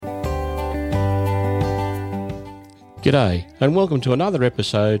G'day, and welcome to another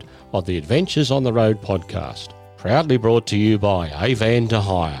episode of the Adventures on the Road podcast, proudly brought to you by A Van to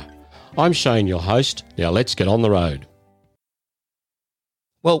Hire. I'm Shane, your host. Now let's get on the road.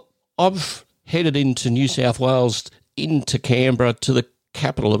 Well, I've headed into New South Wales, into Canberra, to the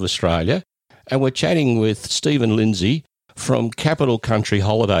capital of Australia, and we're chatting with Stephen Lindsay from Capital Country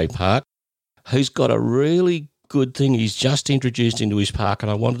Holiday Park, who's got a really good thing he's just introduced into his park,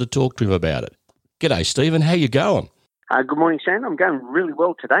 and I wanted to talk to him about it. G'day, Stephen. How you going? Good morning, Shane. I'm going really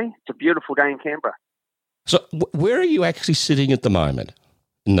well today. It's a beautiful day in Canberra. So where are you actually sitting at the moment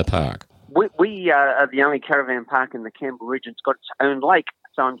in the park? We are the only caravan park in the Canberra region. It's got its own lake.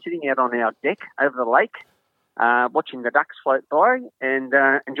 So I'm sitting out on our deck over the lake, watching the ducks float by and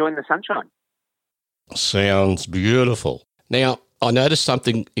enjoying the sunshine. Sounds beautiful. Now, I noticed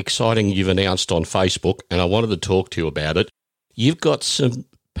something exciting you've announced on Facebook, and I wanted to talk to you about it. You've got some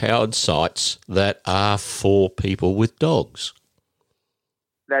powered sites that are for people with dogs.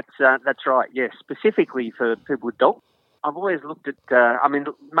 That's right, yes, specifically for people with dogs. I've always looked at,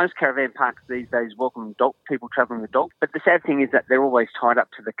 most caravan parks these days welcome people travelling with dogs, but the sad thing is that they're always tied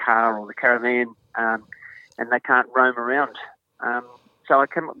up to the car or the caravan and they can't roam around. So I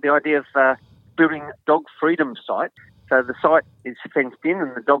came up with the idea of building a dog freedom site. So the site is fenced in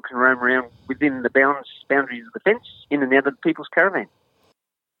and the dog can roam around within the boundaries of the fence in and out of people's caravan.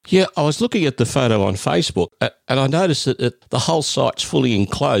 Yeah, I was looking at the photo on Facebook and I noticed that the whole site's fully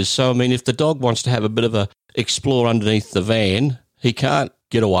enclosed. So, I mean, if the dog wants to have a bit of a explore underneath the van, he can't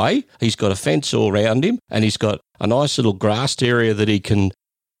get away. He's got a fence all around him and he's got a nice little grassed area that he can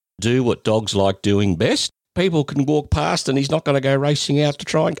do what dogs like doing best. People can walk past and he's not going to go racing out to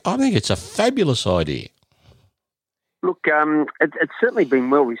try and... I think it's a fabulous idea. Look, it's certainly been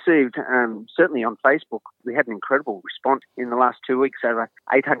well received. Certainly on Facebook, we had an incredible response in the last 2 weeks, over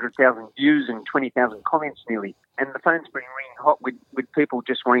 800,000 views and 20,000 comments nearly. And the phone's been ringing hot with people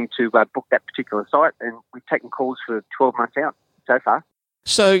just wanting to book that particular site, and we've taken calls for 12 months out so far.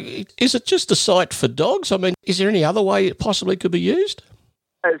 So is it just a site for dogs? I mean, is there any other way it possibly could be used?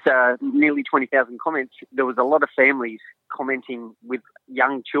 There's nearly 20,000 comments. There was a lot of families commenting with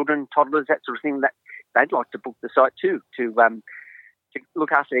young children, toddlers, that sort of thing, that they'd like to book the site too, to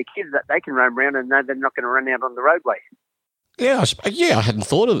look after their kids, that they can roam around and know they're not going to run out on the roadway. Yeah, I hadn't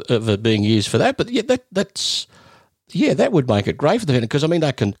thought of it being used for that, but that would make it great for them, because I mean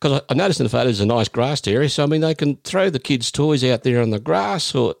because I noticed in the photo there's a nice grassed area, so I mean they can throw the kids' toys out there on the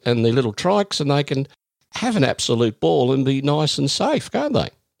grass and their little trikes, and they can have an absolute ball and be nice and safe, can't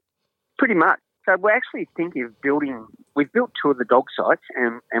they? Pretty much. So we're actually thinking of we've built 2 of the dog sites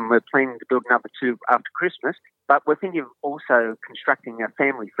and we're planning to build another 2 after Christmas, but we're thinking of also constructing a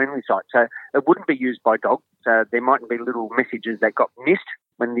family-friendly site. So it wouldn't be used by dogs. So there mightn't be little messages that got missed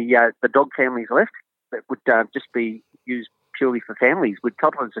when the dog families left. It would just be used purely for families with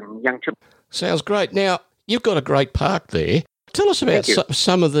toddlers and young children. Sounds great. Now, you've got a great park there. Tell us about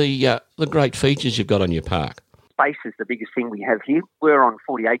some of the great features you've got on your park. Space is the biggest thing we have here. We're on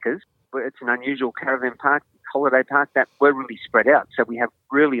 40 acres. It's an unusual caravan park, holiday park, that we're really spread out. So we have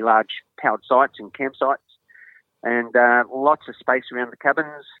really large powered sites and campsites and lots of space around the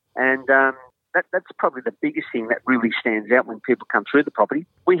cabins. And that's probably the biggest thing that really stands out when people come through the property.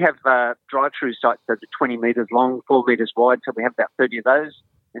 We have drive-through sites that are 20 metres long, 4 metres wide, so we have about 30 of those.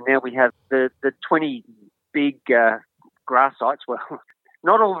 And now we have the 20 big grass sites. Well,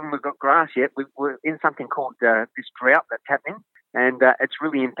 not all of them have got grass yet. We're in something called this drought that's happening. And it's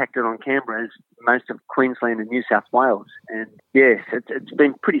really impacted on Canberra, as most of Queensland and New South Wales. And yes, it's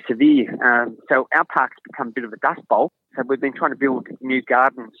been pretty severe. So our park's become a bit of a dust bowl. So we've been trying to build new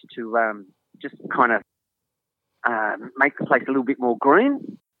gardens to just kind of make the place a little bit more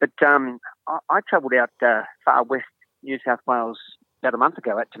green. But I travelled out far west New South Wales about a month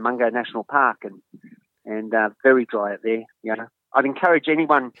ago out to Mungo National Park, and very dry out there. You know, I'd encourage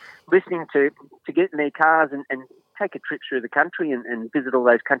anyone listening to get in their cars and take a trip through the country and visit all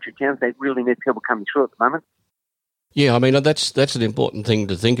those country towns. They really need people coming through at the moment. Yeah, I mean, that's an important thing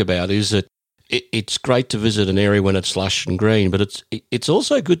to think about, is that it's great to visit an area when it's lush and green, but it's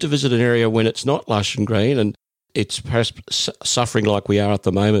also good to visit an area when it's not lush and green and it's perhaps suffering like we are at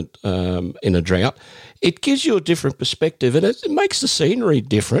the moment in a drought. It gives you a different perspective and it makes the scenery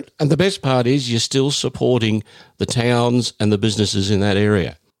different. And the best part is you're still supporting the towns and the businesses in that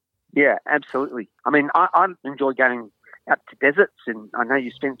area. Yeah, absolutely. I mean, I enjoy going out to deserts, and I know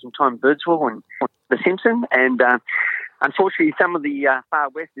you spent some time in Birdsville and the Simpson, and unfortunately some of the far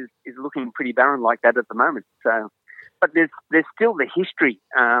west is looking pretty barren like that at the moment. So, but there's still the history,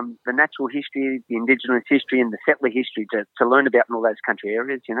 the natural history, the Indigenous history and the settler history to learn about in all those country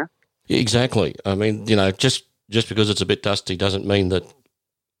areas, you know? Exactly. I mean, you know, just just because it's a bit dusty doesn't mean that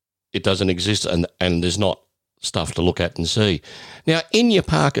it doesn't exist and there's not stuff to look at and see. Now, in your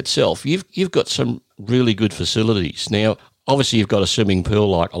park itself, you've got some really good facilities. Now, obviously you've got a swimming pool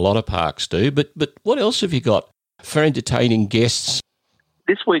like a lot of parks do, but what else have you got for entertaining guests?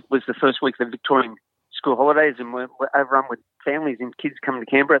 This week was the first week of the Victorian school holidays, and we're overrun with families and kids coming to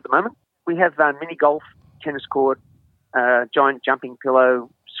Canberra at the moment. We have mini golf, tennis court, giant jumping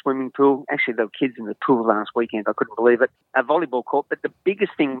pillow, swimming pool. Actually, there were kids in the pool last weekend. I couldn't believe it. A volleyball court. But the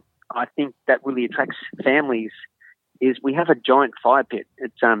biggest thing I think that really attracts families is we have a giant fire pit.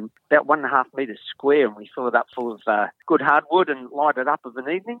 It's about 1.5 metres square, and we fill it up full of good hardwood and light it up of an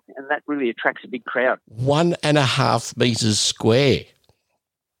evening, and that really attracts a big crowd. 1.5 metres square?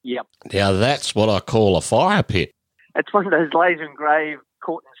 Yep. Now, that's what I call a fire pit. It's one of those laser engraved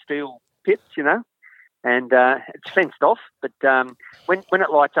Corten steel pits, you know, and it's fenced off, but when it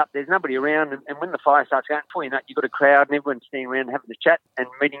lights up, there's nobody around, and when the fire starts going, before you know it, you've got a crowd and everyone's standing around having a chat and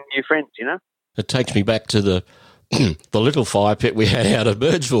meeting new friends, you know. It takes me back to the little fire pit we had out of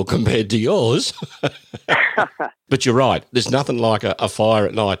Birdsville compared to yours. But you're right. There's nothing like a fire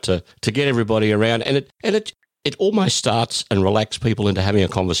at night to get everybody around, and it almost starts and relaxes people into having a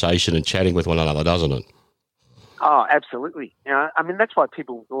conversation and chatting with one another, doesn't it? Oh, absolutely. You know, I mean, that's why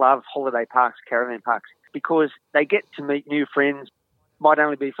people love holiday parks, caravan parks, because they get to meet new friends. Might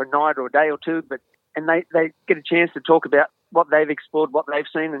only be for a night or a day or two, and they get a chance to talk about what they've explored, what they've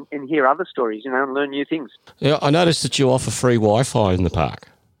seen, and hear other stories, you know, and learn new things. Yeah, I noticed that you offer free Wi-Fi in the park.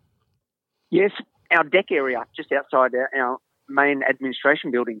 Yes, our deck area just outside our main administration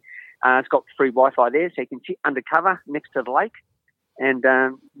building, it's got free Wi-Fi there, so you can sit undercover next to the lake and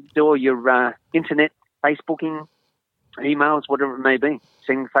do all your internet, Facebooking, emails, whatever it may be,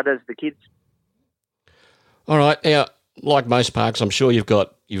 seeing photos of the kids. All right, now, like most parks, I'm sure you've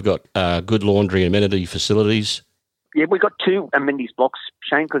got good laundry and amenity facilities. Yeah, we've got 2 amenities blocks,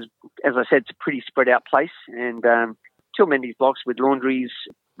 Shane, because, as I said, it's a pretty spread out place, and 2 amenities blocks with laundries.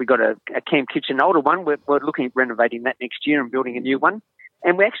 We've got a camp kitchen, older one. We're looking at renovating that next year and building a new one.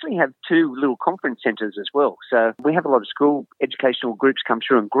 And we actually have 2 little conference centres as well. So we have a lot of school educational groups come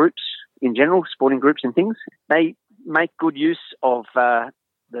through, and groups in general, sporting groups and things. They make good use of the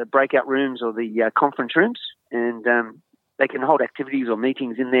breakout rooms or the conference rooms, and they can hold activities or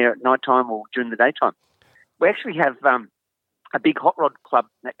meetings in there at night time or during the daytime. We actually have a big hot rod club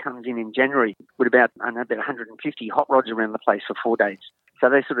that comes in January with about 150 hot rods around the place for 4 days. So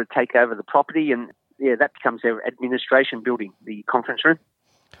they sort of take over the property, and yeah, that becomes their administration building, the conference room.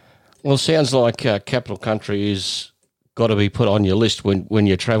 Well, it sounds like Capital Country is got to be put on your list when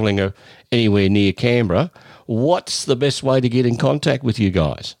you're travelling anywhere near Canberra. What's the best way to get in contact with you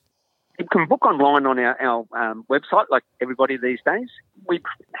guys? You can book online on our website, like everybody these days. We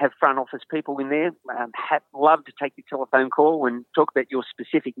have front office people in there. Love to take your telephone call and talk about your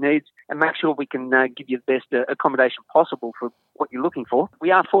specific needs and make sure we can give you the best accommodation possible for what you're looking for.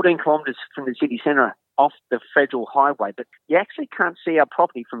 We are 14 kilometres from the city centre off the federal highway, but you actually can't see our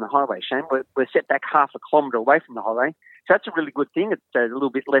property from the highway, Shane. We're set back 0.5 kilometre away from the highway. So that's a really good thing. It's a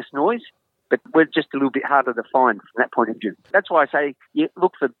little bit less noise, but we're just a little bit harder to find from that point of view. That's why I say you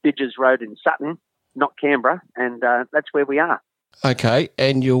look for Bidges Road in Sutton, not Canberra, and that's where we are. Okay,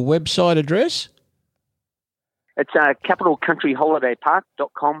 and your website address? It's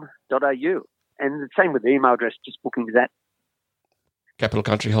capitalcountryholidaypark.com.au, and the same with the email address, just booking to that.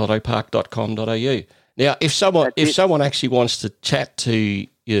 capitalcountryholidaypark.com.au. Now, if someone actually wants to chat to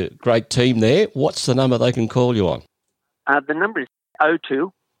your great team there, what's the number they can call you on? The number is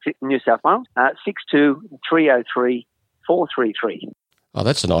 02 New South Wales 62 303 433. Oh,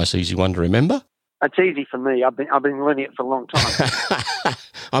 that's a nice, easy one to remember. It's easy for me. I've been learning it for a long time.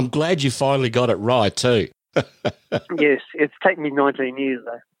 I'm glad you finally got it right too. Yes, it's taken me 19 years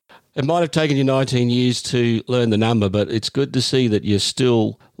though. It might have taken you 19 years to learn the number, but it's good to see that you're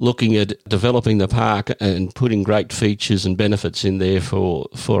still looking at developing the park and putting great features and benefits in there for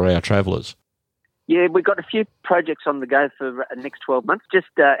our travellers. Yeah, we've got a few projects on the go for the next 12 months. Just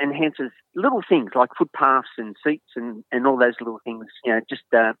enhances little things like footpaths and seats and all those little things, you know, just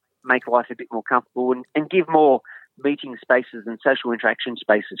make life a bit more comfortable and give more meeting spaces and social interaction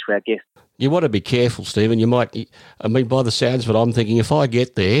spaces for our guests. You want to be careful, Stephen. You might, I mean, by the sounds of it, I'm thinking if I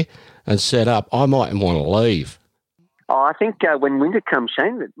get there and set up, I might want to leave. Oh, I think when winter comes,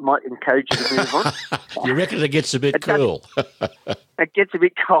 Shane, it might encourage you to move on. You reckon it gets a bit cool? It gets a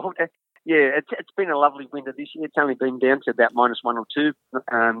bit cold. Yeah, it's been a lovely winter this year. It's only been down to about -1 or 2.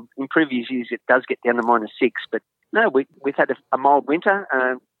 In previous years, it does get down to -6. But no, we've had a mild winter,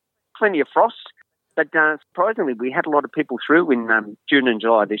 plenty of frost. But surprisingly, we had a lot of people through in June and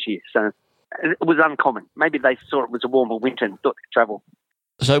July this year. So It was uncommon. Maybe they thought it was a warmer winter and thought they'd travel.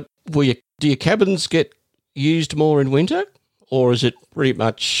 So do your cabins get used more in winter, or is it pretty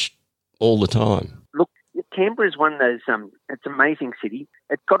much all the time? Look, Canberra is one of those, it's an amazing city.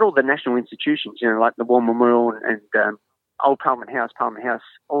 It's got all the national institutions, like the War Memorial and Old Parliament House,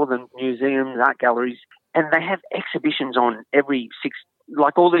 all the museums, art galleries, and they have exhibitions on every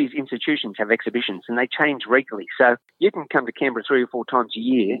like all these institutions have exhibitions and they change regularly. So you can come to Canberra 3 or 4 times a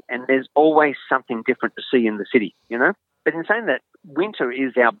year and there's always something different to see in the city, But in saying that, winter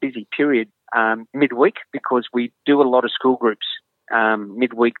is our busy period midweek because we do a lot of school groups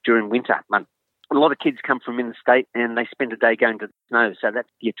midweek during winter month. A lot of kids come from in the state and they spend a day going to the snow. So that's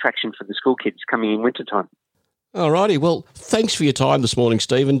the attraction for the school kids coming in wintertime. All righty. Well, thanks for your time this morning,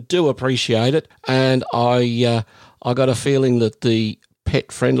 Stephen. Do appreciate it. And I got a feeling that the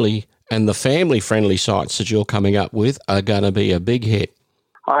pet-friendly and the family-friendly sites that you're coming up with are going to be a big hit.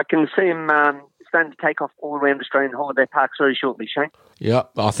 I can see them starting to take off all around Australian holiday parks very shortly, Shane. Yeah,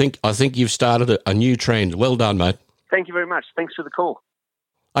 I think you've started a new trend. Well done, mate. Thank you very much. Thanks for the call.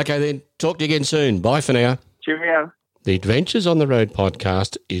 Okay, then. Talk to you again soon. Bye for now. Cheerio. The Adventures on the Road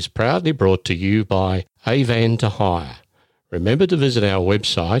podcast is proudly brought to you by Avan to Hire. Remember to visit our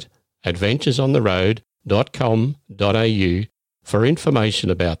website, adventuresontheroad.com.au, for information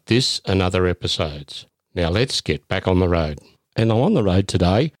about this and other episodes. Now let's get back on the road. And I'm on the road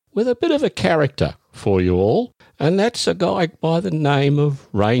today with a bit of a character for you all, and that's a guy by the name of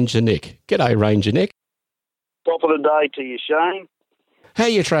Ranger Nick. G'day, Ranger Nick. Top of the day to you, Shane. How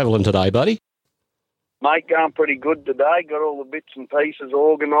you travelling today, buddy? Mate, going pretty good today. Got all the bits and pieces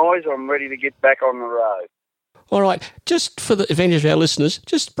organised. I'm ready to get back on the road. All right. Just for the advantage of our listeners,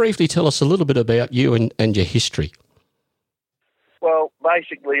 just briefly tell us a little bit about you and your history. Well,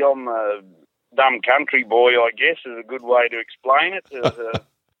 basically, I'm a dumb country boy, I guess, is a good way to explain it.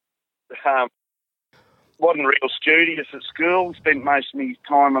 Wasn't real studious at school. Spent most of my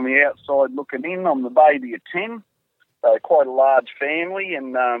time on the outside looking in. I'm the baby of 10. Quite a large family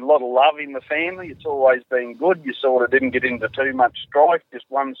and a lot of love in the family. It's always been good. You sort of didn't get into too much strife. Just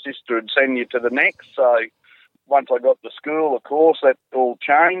one sister would send you to the next. So once I got to school, of course, that all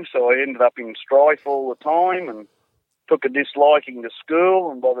changed. So I ended up in strife all the time and took a disliking to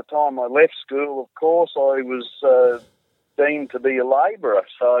school. And by the time I left school, of course, I was deemed to be a labourer.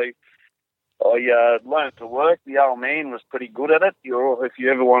 So I learned to work. The old man was pretty good at it. If you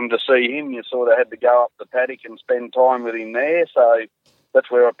ever wanted to see him, you sort of had to go up the paddock and spend time with him there. So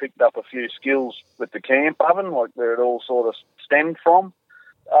that's where I picked up a few skills with the camp oven, like where it all sort of stemmed from.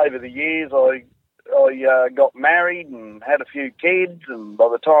 Over the years, I got married and had a few kids, and by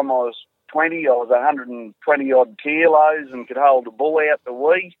the time I was 20, I was 120-odd kilos and could hold a bull out the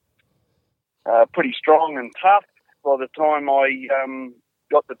wee. Pretty strong and tough. By the time I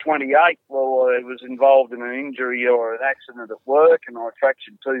got to 28, well, I was involved in an injury or an accident at work and I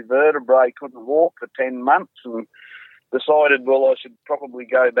fractured 2 vertebrae, couldn't walk for 10 months and decided, well, I should probably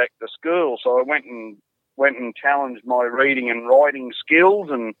go back to school. So I went and challenged my reading and writing skills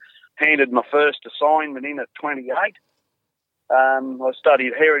and handed my first assignment in at 28. I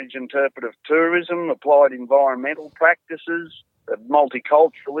studied heritage interpretive tourism, applied environmental practices,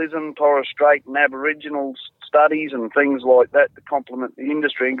 multiculturalism, Torres Strait and Aboriginal studies and things like that to complement the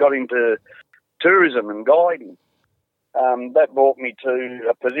industry, and got into tourism and guiding. That brought me to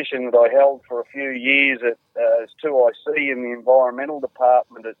a position that I held for a few years as 2IC in the environmental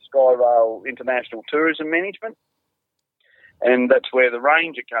department at Skyrail International Tourism Management, and that's where the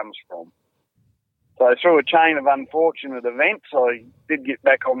Ranger comes from. So through a chain of unfortunate events, I did get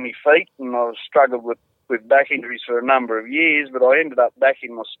back on my feet, and I struggled with back injuries for a number of years, but I ended up back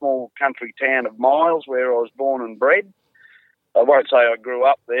in my small country town of Miles where I was born and bred. I won't say I grew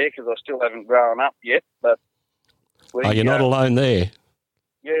up there because I still haven't grown up yet, but... You're not alone there?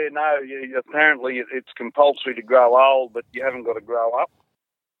 Yeah, no, apparently it's compulsory to grow old, but you haven't got to grow up.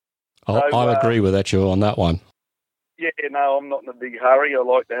 I agree with that, you on that one. Yeah, no, I'm not in a big hurry. I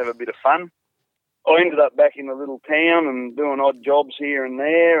like to have a bit of fun. I ended up back in a little town and doing odd jobs here and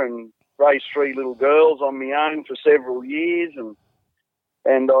there and raised 3 little girls on my own for several years,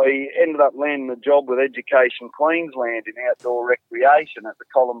 and I ended up landing a job with Education Queensland in outdoor recreation at the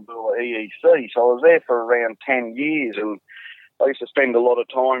Columbula EEC. So I was there for around 10 years, and I used to spend a lot of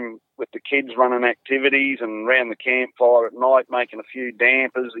time with the kids running activities and around the campfire at night making a few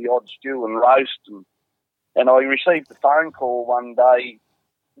dampers, the odd stew and roast. And I received a phone call one day.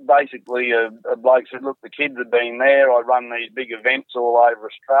 Basically, a bloke said, look, the kids have been there. I run these big events all over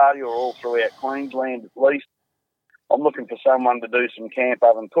Australia or all throughout Queensland at least. I'm looking for someone to do some camp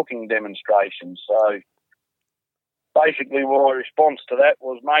oven cooking demonstrations. So basically my response to that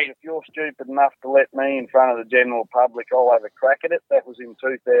was, mate, if you're stupid enough to let me in front of the general public, I'll have a crack at it. That was in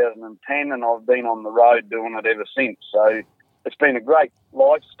 2010, and I've been on the road doing it ever since. So it's been a great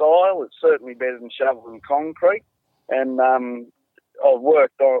lifestyle. It's certainly better than shoveling concrete. And I've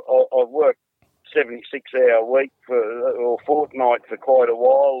worked 76-hour week or fortnight for quite a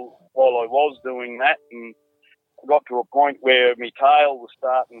while I was doing that, and I got to a point where my tail was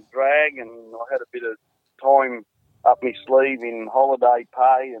starting to drag, and I had a bit of time up my sleeve in holiday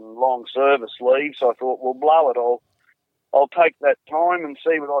pay and long service leave. So I thought, well, blow it, I'll take that time and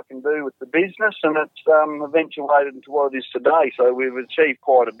see what I can do with the business, and it's eventuated into what it is today. So we've achieved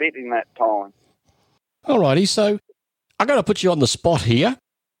quite a bit in that time. All righty, so I'm going to put you on the spot here.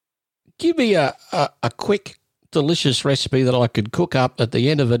 Give me a quick, delicious recipe that I could cook up at the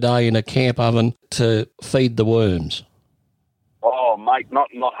end of the day in a camp oven to feed the worms. Oh, mate, not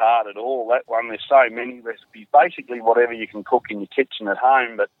hard at all, that one. There's so many recipes. Basically, whatever you can cook in your kitchen at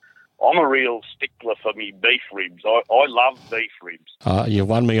home, but I'm a real stickler for me beef ribs. I love beef ribs. You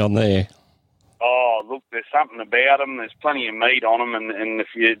won me on there. Oh, look, there's something about them. There's plenty of meat on them, and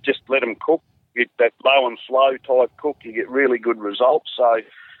if you just let them cook, get that low and slow type cook, you get really good results. So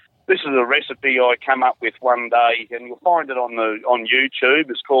this is a recipe I come up with one day, and you'll find it on YouTube.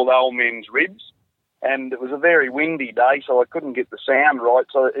 It's called Old Men's Ribs, and it was a very windy day, so I couldn't get the sound right.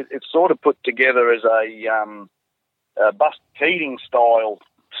 So it's sort of put together as a Buster Keating style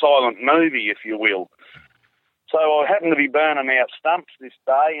silent movie, if you will. So I happened to be burning out stumps this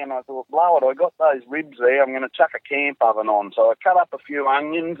day, and I thought, blow it, I got those ribs there, I'm going to chuck a camp oven on. So I cut up a few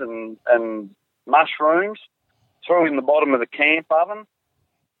onions and mushrooms, threw in the bottom of the camp oven.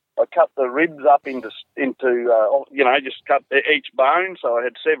 I cut the ribs up into just cut each bone. So I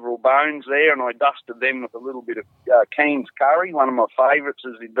had several bones there, and I dusted them with a little bit of Keen's curry. One of my favourites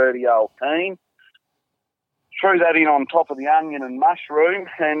is the dirty old Keen. Threw that in on top of the onion and mushroom,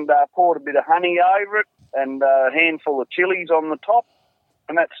 and poured a bit of honey over it and a handful of chilies on the top.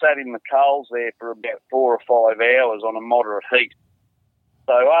 And that sat in the coals there for about 4 or 5 hours on a moderate heat.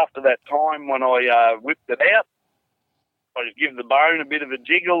 So after that time, when I whipped it out, I just give the bone a bit of a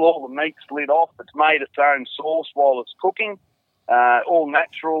jiggle, all the meat slid off. It's made its own sauce while it's cooking, all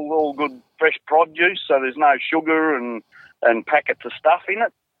natural, all good fresh produce, so there's no sugar and packets of stuff in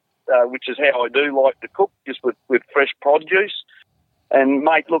it, which is how I do like to cook, just with fresh produce. And,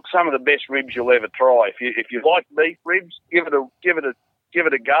 mate, look, some of the best ribs you'll ever try. If you like beef ribs, give it a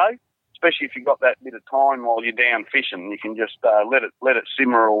go, especially if you've got that bit of time while you're down fishing. You can just let it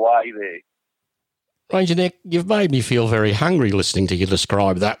simmer away there. Ranger Nick, you've made me feel very hungry listening to you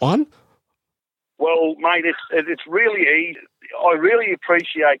describe that one. Well, mate, it's really easy. I really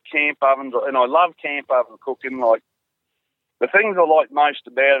appreciate camp ovens, and I love camp oven cooking. Like, the things I like most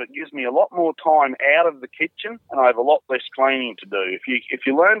about it gives me a lot more time out of the kitchen, and I have a lot less cleaning to do. If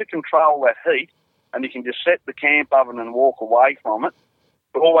you learn to control that heat, and you can just set the camp oven and walk away from it,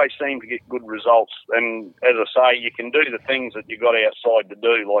 you always seem to get good results. And as I say, you can do the things that you got outside to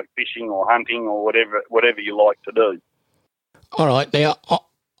do, like fishing or hunting or whatever you like to do. All right. Now,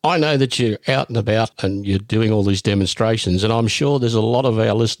 I know that you're out and about and you're doing all these demonstrations, and I'm sure there's a lot of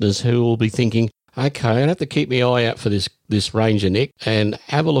our listeners who will be thinking, okay, I have to keep my eye out for this Ranger Nick and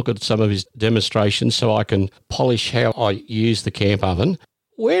have a look at some of his demonstrations so I can polish how I use the camp oven.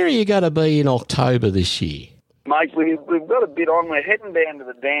 Where are you going to be in October this year? Mate, we've got a bit on. We're heading down to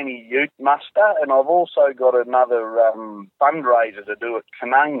the Danny Ute muster, and I've also got another fundraiser to do at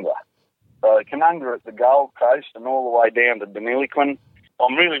Canunga. So Canunga at the Gold Coast and all the way down to Deniliquin.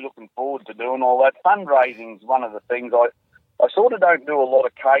 I'm really looking forward to doing all that. Fundraising is one of the things I sort of don't do a lot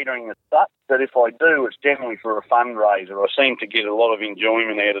of catering as such, but if I do, it's generally for a fundraiser. I seem to get a lot of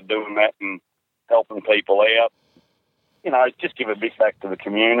enjoyment out of doing that and helping people out. You know, just give a bit back to the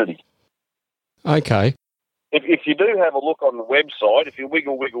community. Okay. If you do have a look on the website, if you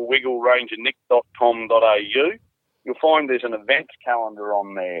wiggle rangernick.com.au, you'll find there's an events calendar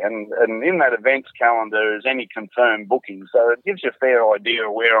on there. And in that events calendar is any confirmed bookings. So it gives you a fair idea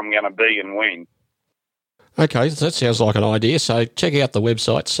of where I'm going to be and when. Okay, so that sounds like an idea. So check out the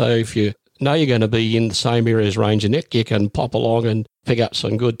website. So if you know you're going to be in the same area as Ranger Nick, you can pop along and pick up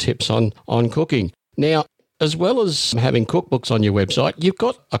some good tips on cooking. Now, as well as having cookbooks on your website, you've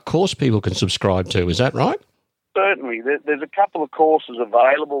got a course people can subscribe to. Is that right? Certainly. There's a couple of courses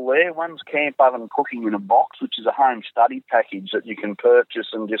available there. One's Camp Oven Cooking in a Box, which is a home study package that you can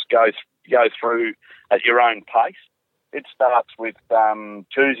purchase and just go through at your own pace. It starts with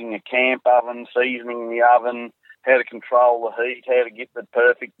choosing a camp oven, seasoning the oven, how to control the heat, how to get the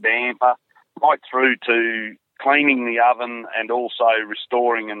perfect damper, right through to cleaning the oven and also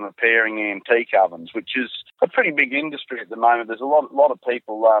restoring and repairing antique ovens, which is a pretty big industry at the moment. There's a lot of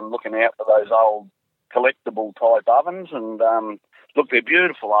people looking out for those old collectible type ovens, and look, they're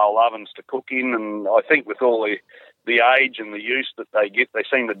beautiful old ovens to cook in, and I think with all the age and the use that they get, they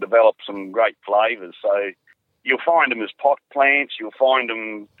seem to develop some great flavours. So you'll find them as pot plants, you'll find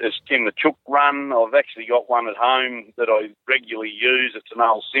them as in the chook run. I've actually got one at home that I regularly use. It's an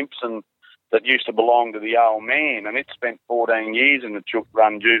old Simpson that used to belong to the old man, and it spent 14 years in the chook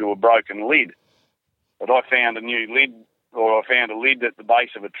run due to a broken lid. But I found a new lid, or I found a lid at the base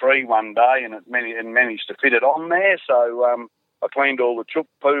of a tree one day, and managed to fit it on there. So I cleaned all the chook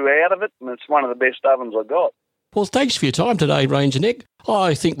poo out of it, and it's one of the best ovens I got. Well, thanks for your time today, Ranger Nick.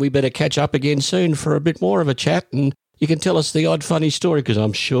 I think we better catch up again soon for a bit more of a chat, and you can tell us the odd funny story, because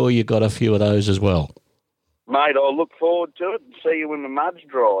I'm sure you got a few of those as well. Mate, I'll look forward to it and see you when the mud's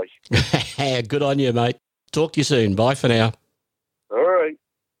dry. Good on you, mate. Talk to you soon. Bye for now. All right.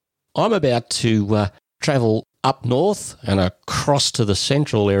 I'm about to travel up north and across to the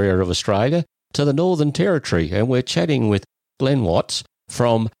central area of Australia to the Northern Territory, and we're chatting with Glenn Watts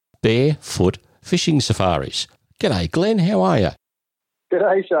from Barefoot Fishing Safaris. G'day, Glenn. How are you?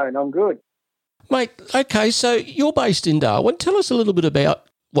 G'day, Shane. I'm good. Mate, okay, so you're based in Darwin. Tell us a little bit about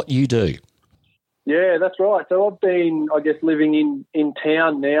what you do. Yeah, that's right. So I've been, living in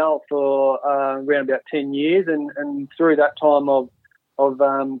town now for around about 10 years, and through that time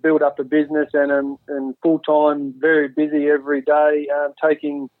I've built up a business and full-time, very busy every day,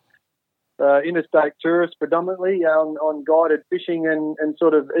 taking interstate tourists predominantly on guided fishing and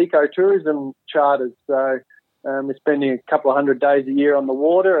sort of ecotourism charters. So we're spending a couple of 100 days a year on the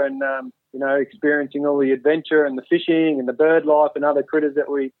water and, experiencing all the adventure and the fishing and the bird life and other critters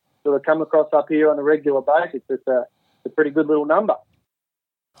that we sort of come across up here on a regular basis. It's a pretty good little number.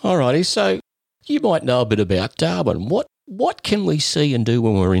 All righty, so you might know a bit about Darwin. What can we see and do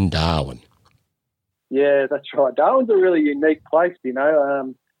when we're in Darwin? Yeah, that's right. Darwin's a really unique place, the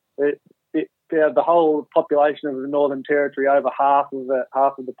whole population of the Northern Territory, over half of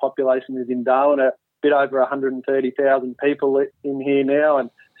the population is in Darwin, a bit over 130,000 people in here now and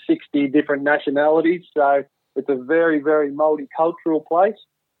 60 different nationalities. So it's a very, very multicultural place.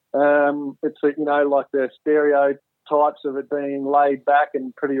 It's, like the stereotypes of it being laid back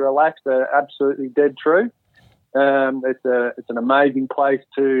and pretty relaxed are absolutely dead true. It's an amazing place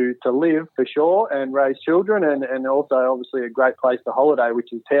to live for sure and raise children, and also obviously a great place to holiday,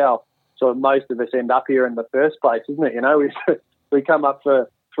 which is how sort of most of us end up here in the first place, isn't it? We come up for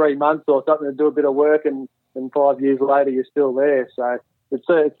 3 months or something to do a bit of work, and 5 years later you're still there. So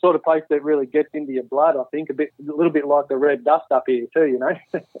it's sort of place that really gets into your blood, I think, a little bit like the red dust up here too,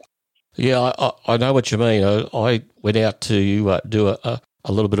 Yeah, I know what you mean. I went out to do a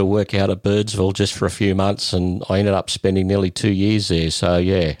little bit of work out at Birdsville just for a few months, and I ended up spending nearly 2 years there. So,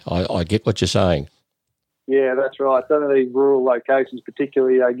 yeah, I get what you're saying. Yeah, that's right. Some of these rural locations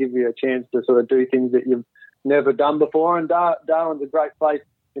particularly, they give you a chance to sort of do things that you've never done before, and Darwin's a great place.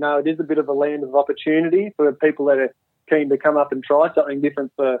 It is a bit of a land of opportunity for people that are keen to come up and try something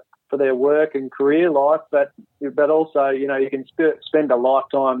different for their work and career life, but also, you can spend a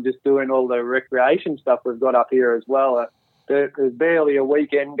lifetime just doing all the recreation stuff we've got up here as well. There's barely a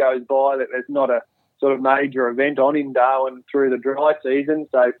weekend goes by that there's not a sort of major event on in Darwin through the dry season,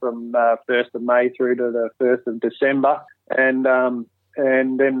 so from 1st of May through to the 1st of December. And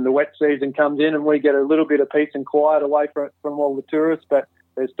then the wet season comes in and we get a little bit of peace and quiet away from all the tourists, but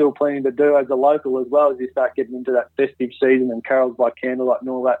there's still plenty to do as a local as well as you start getting into that festive season and carols by candlelight and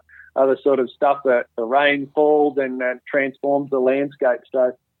all that other sort of stuff. That the rain falls and transforms the landscape.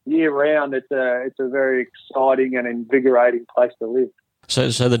 So year round, it's a very exciting and invigorating place to live.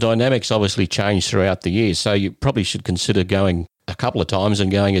 So the dynamics obviously change throughout the year. So you probably should consider going a couple of times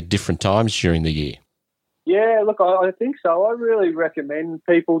and going at different times during the year. Yeah, look, I think so. I really recommend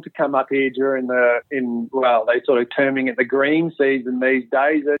people to come up here during they sort of terming it the green season these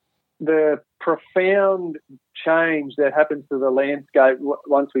days. The profound change that happens to the landscape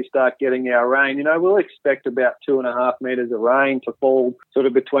once we start getting our rain. We'll expect about 2.5 metres of rain to fall sort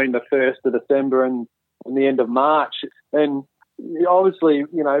of between the 1st of December and the end of March. And obviously,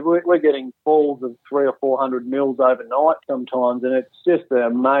 we're getting falls of 300 or 400 mils overnight sometimes, and it's just an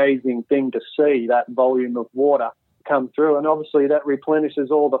amazing thing to see that volume of water come through. And obviously that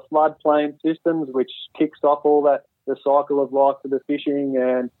replenishes all the floodplain systems, which kicks off all that, the cycle of life for the fishing,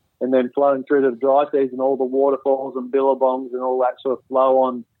 and then flowing through to the dry season, all the waterfalls and billabongs and all that sort of flow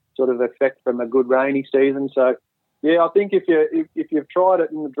on sort of effect from a good rainy season. So, yeah, I think if you've tried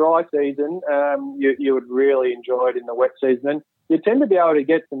it in the dry season, you would really enjoy it in the wet season. And you tend to be able to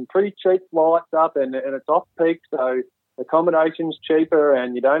get some pretty cheap flights up, and it's off-peak, so accommodation's cheaper,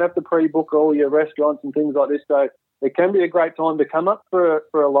 and you don't have to pre-book all your restaurants and things like this. So it can be a great time to come up for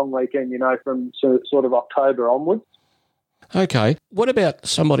a long weekend, from sort of October onwards. Okay. What about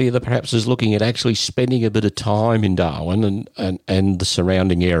somebody that perhaps is looking at actually spending a bit of time in Darwin and the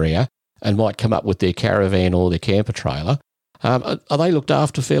surrounding area and might come up with their caravan or their camper trailer? Are they looked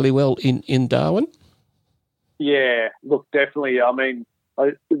after fairly well in Darwin? Yeah, look, definitely. I mean,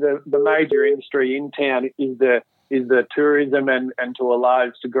 the major industry in town is the tourism and to a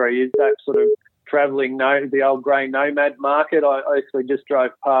large degree is that sort of travelling, the old grey nomad market. I actually just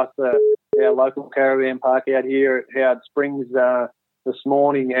drove past our local caravan park out here at Howard Springs this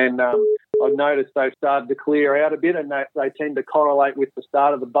morning, and I noticed they've started to clear out a bit, and they tend to correlate with the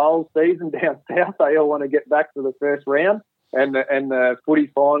start of the bowl season down south. They all want to get back to the first round and the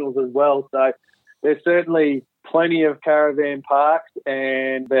footy finals as well. So there's certainly plenty of caravan parks,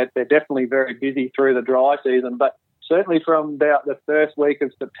 and they're definitely very busy through the dry season. But certainly from about the first week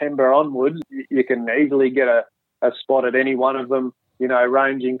of September onwards, you can easily get a spot at any one of them,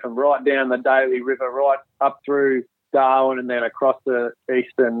 ranging from right down the Daly River, right up through Darwin and then across the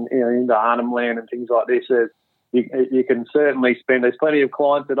eastern, into Arnhem Land and things like this. You can certainly there's plenty of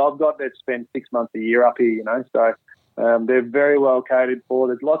clients that I've got that spend 6 months a year up here, so they're very well catered for.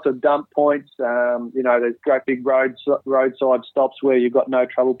 There's lots of dump points. There's great big roadside stops where you've got no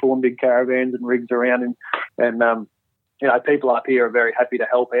trouble pulling big caravans and rigs around, and people up here are very happy to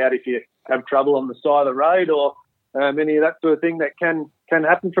help out if you have trouble on the side of the road or any of that sort of thing that can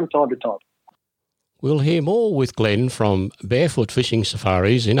happen from time to time. We'll hear more with Glenn from Barefoot Fishing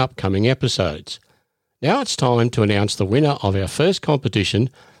Safaris in upcoming episodes. Now it's time to announce the winner of our first competition,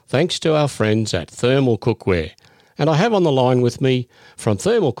 thanks to our friends at Thermal Cookware. And I have on the line with me from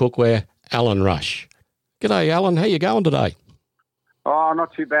Thermal Cookware, Alan Rush. G'day, Alan. How you going today? Oh,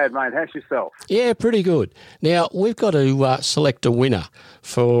 not too bad, mate. How's yourself? Yeah, pretty good. Now, we've got to select a winner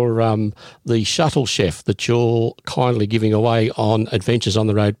for the shuttle chef that you're kindly giving away on Adventures on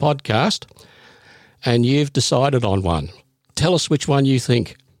the Road podcast, and you've decided on one. Tell us which one you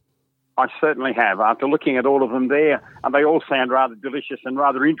think. I certainly have. After looking at all of them there, and they all sound rather delicious and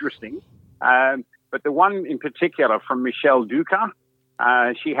rather interesting. But the one in particular from Michelle Duca,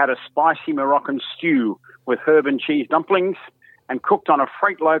 she had a spicy Moroccan stew with herb and cheese dumplings and cooked on a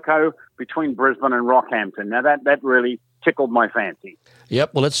freight loco between Brisbane and Rockhampton. Now, that really tickled my fancy.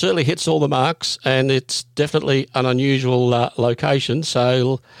 Yep, well, it certainly hits all the marks, and it's definitely an unusual location.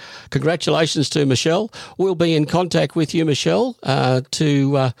 So congratulations to Michelle. We'll be in contact with you, Michelle,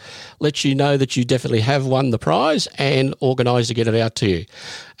 to let you know that you definitely have won the prize and organise to get it out to you.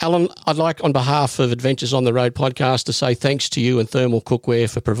 Alan, I'd like, on behalf of Adventures on the Road podcast, to say thanks to you and Thermal Cookware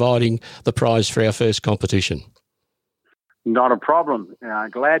for providing the prize for our first competition. Not a problem.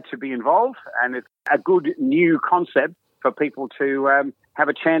 Glad to be involved, and it's a good new concept for people to have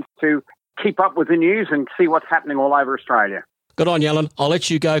a chance to keep up with the news and see what's happening all over Australia. Good on you, Alan. I'll let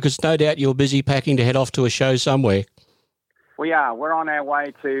you go because no doubt you're busy packing to head off to a show somewhere. We are. We're on our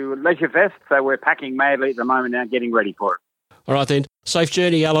way to Leisure Fest, so we're packing madly at the moment now, getting ready for it. All right then. Safe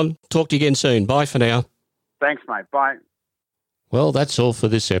journey, Alan. Talk to you again soon. Bye for now. Thanks, mate. Bye. Well, that's all for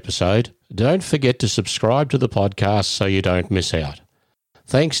this episode. Don't forget to subscribe to the podcast so you don't miss out.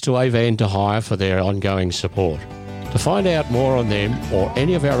 Thanks to Avan to Hire for their ongoing support. To find out more on them or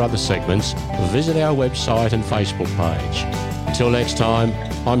any of our other segments, visit our website and Facebook page. Until next time,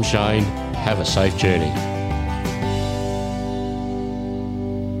 I'm Shane. Have a safe journey.